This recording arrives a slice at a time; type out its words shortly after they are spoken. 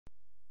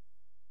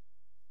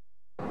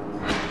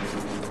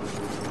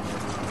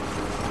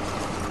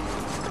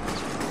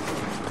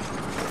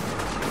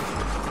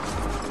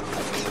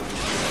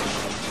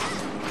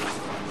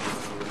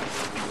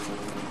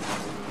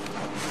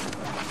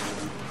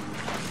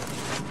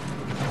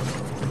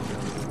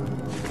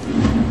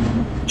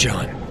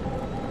John,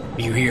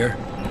 you here?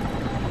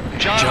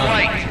 John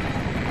White,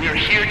 we're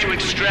here to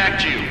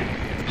extract you.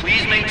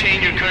 Please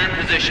maintain your current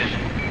position.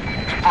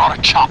 You brought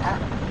a chopper?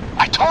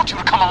 I told you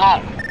to come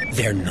alone.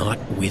 They're not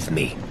with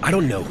me. I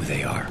don't know who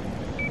they are.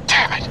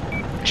 Damn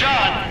it!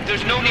 John,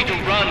 there's no need to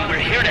run. We're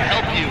here to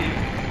help you.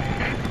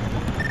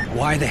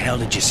 Why the hell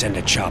did you send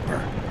a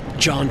chopper?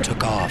 John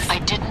took off. I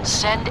didn't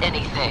send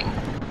anything.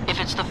 If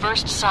it's the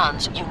First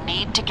Sons, you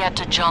need to get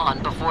to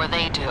John before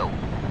they do.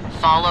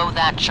 Follow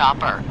that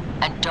chopper,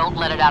 and don't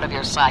let it out of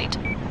your sight.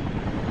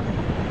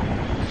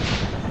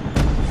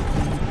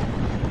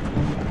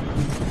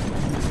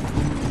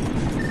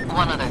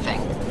 One other thing.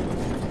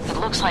 It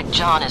looks like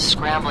John is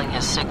scrambling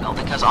his signal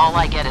because all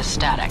I get is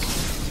static.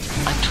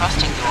 I'm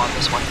trusting you on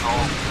this one,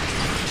 Cole.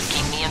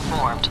 Keep me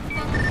informed.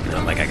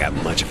 Not like I got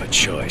much of a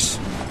choice.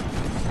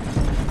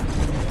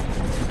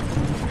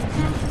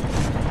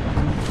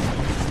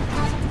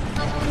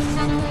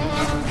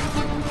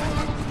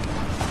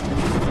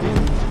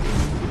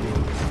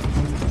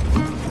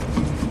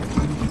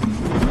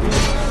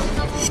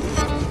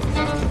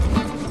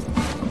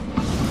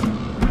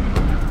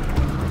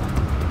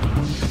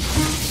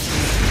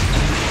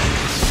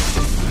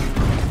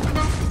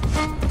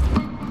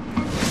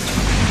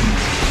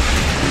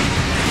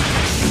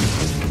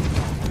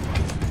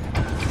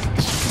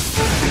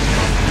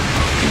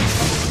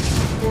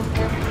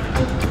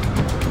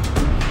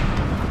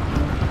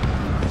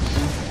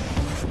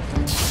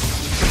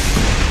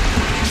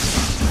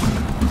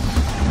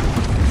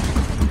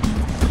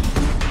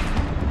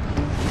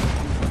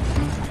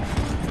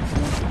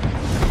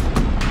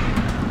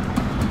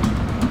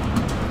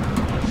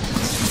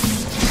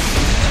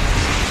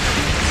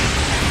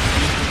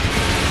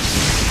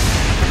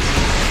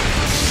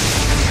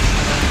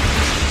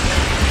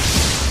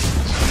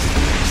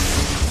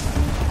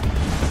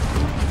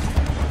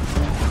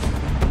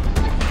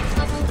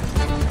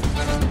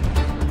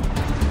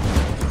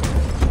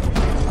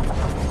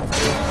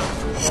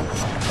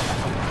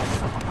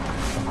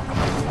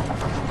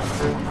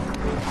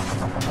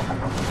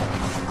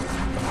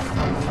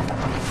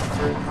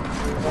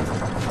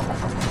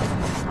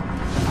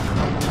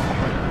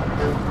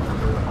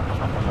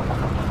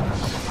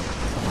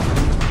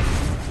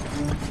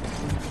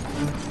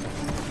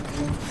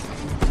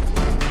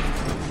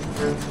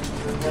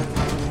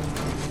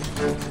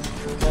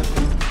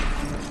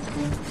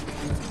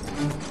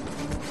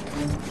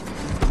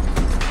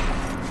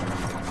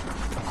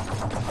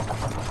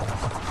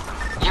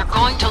 You're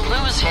going to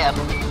lose him.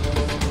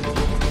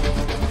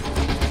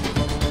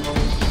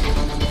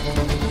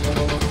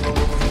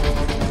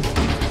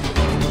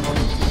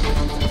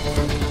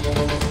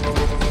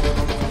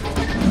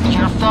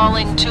 You're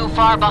falling too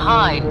far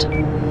behind.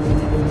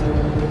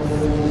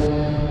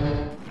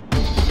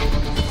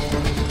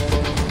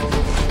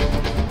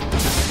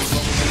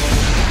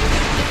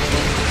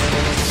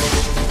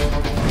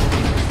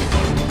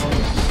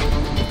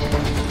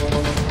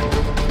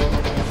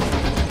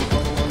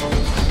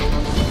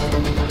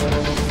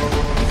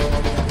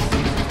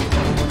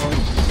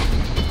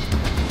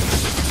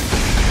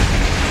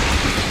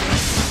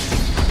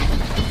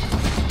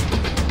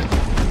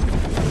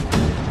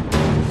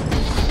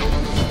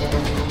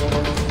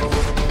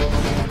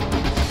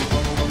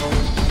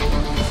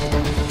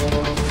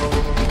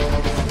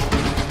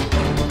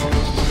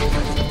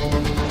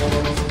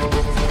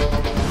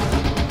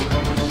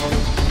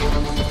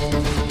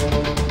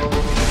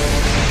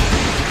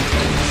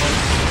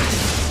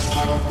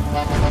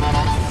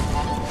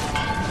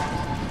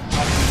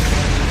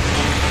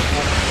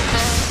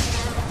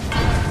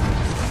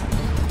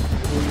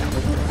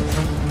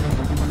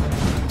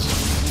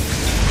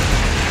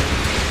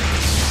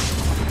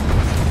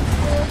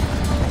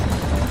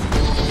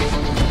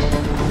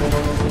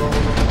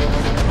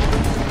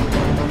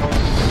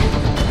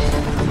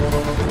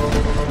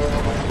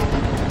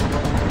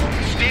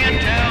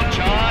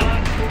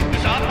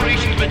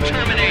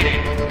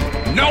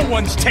 No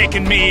one's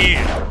taking me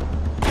in!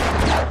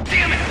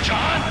 Damn it,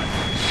 John!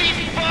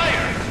 Cease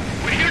fire!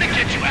 We're here to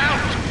get you out!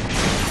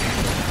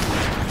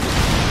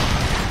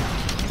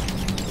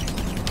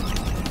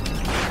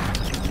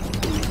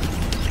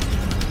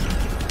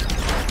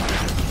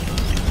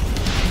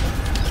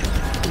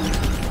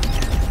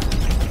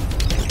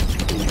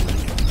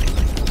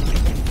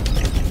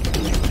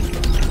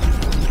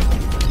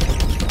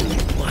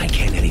 Why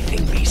can't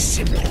anything be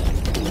simple?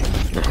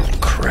 Oh,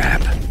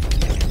 crap.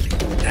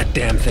 That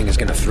damn thing is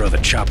gonna throw the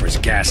chopper's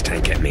gas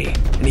tank at me.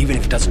 And even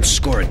if it doesn't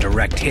score a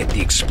direct hit,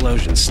 the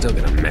explosion's still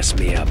gonna mess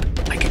me up.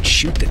 I could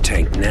shoot the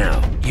tank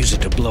now, use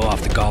it to blow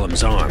off the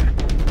golem's arm.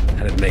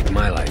 That'd make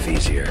my life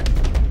easier.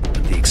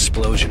 But the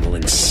explosion will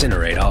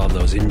incinerate all of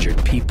those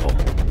injured people.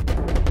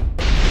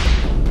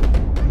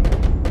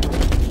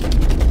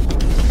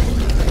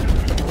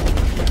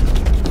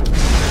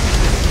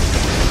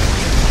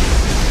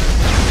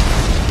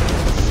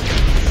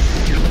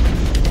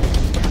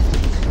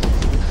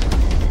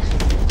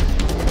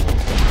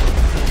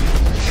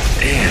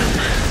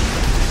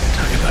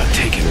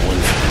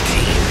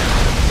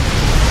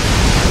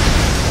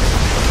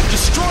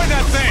 Destroy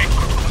that thing!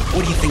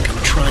 What do you think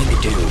I'm trying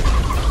to do?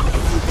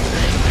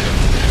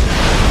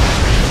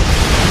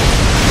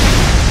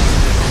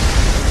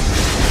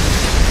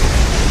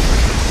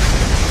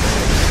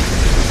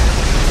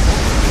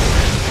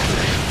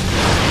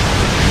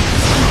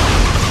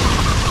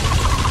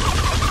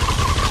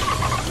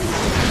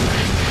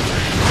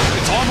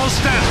 It's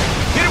almost down.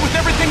 Hit it with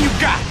everything you've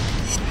got.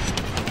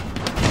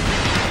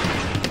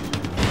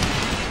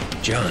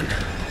 John.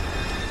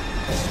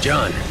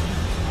 John.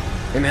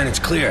 Hey man, it's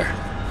clear.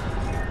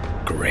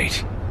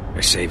 Great.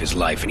 I save his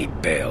life and he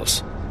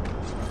bails.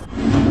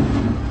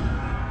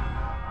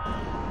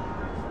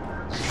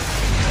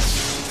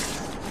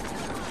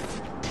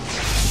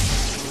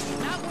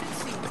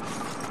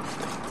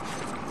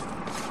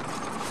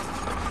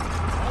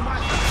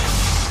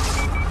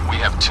 We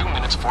have 2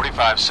 minutes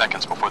 45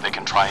 seconds before they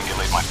can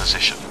triangulate my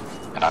position.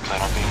 And I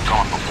plan on being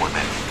gone before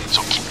then.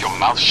 So keep your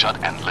mouth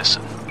shut and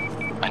listen.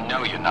 I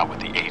know you're not with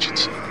the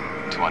agency.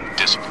 Too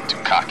undisciplined, too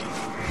cocky.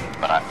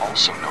 But I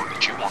also know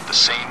that you want the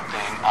same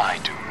thing I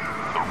do.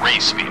 The ray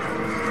sphere.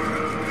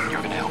 You're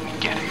gonna help me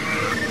get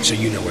it. So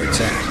you know where it's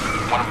at?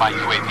 One of my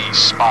UAVs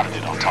spotted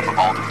it on top of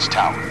Alden's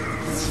tower.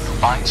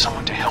 Find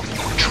someone to help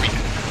you retrieve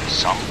it.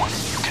 Someone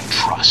you can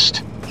trust.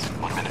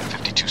 1 minute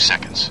 52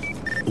 seconds.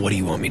 What do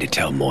you want me to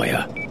tell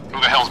Moya? Who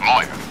the hell's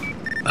Moya?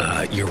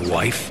 Your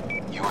wife?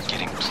 You are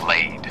getting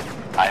played.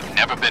 I've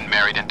never been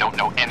married and don't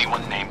know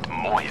anyone named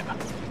Moya.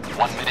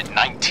 1 minute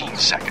 19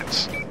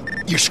 seconds.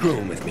 You're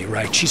screwing with me,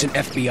 right? She's an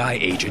FBI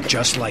agent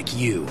just like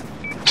you.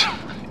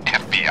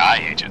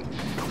 FBI agent?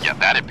 Yeah,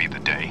 that'd be the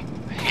day.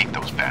 I hate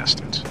those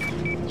bastards.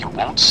 You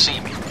won't see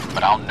me,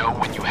 but I'll know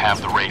when you have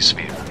the ray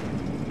sphere.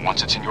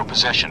 Once it's in your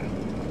possession,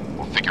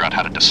 we'll figure out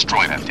how to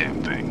destroy that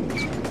damn thing.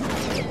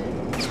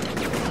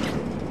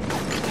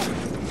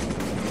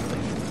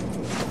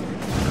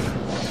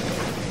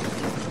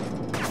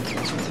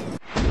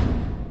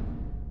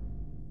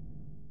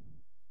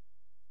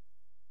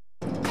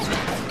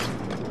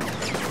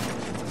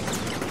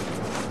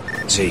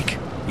 Zeke,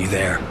 you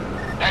there?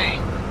 Hey.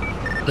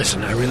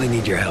 Listen, I really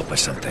need your help with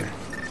something.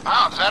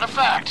 Oh, is that a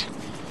fact?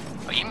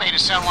 Well, you made it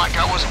sound like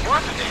I wasn't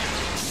worth a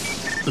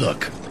damn.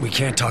 Look, we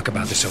can't talk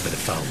about this over the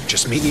phone.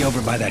 Just meet me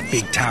over by that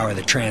big tower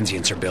the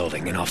transients are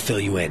building, and I'll fill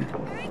you in.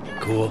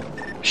 Cool?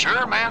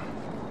 Sure, man.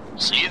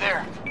 See you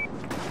there.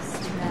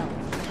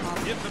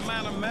 Get the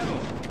man a medal.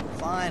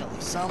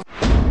 Finally, some...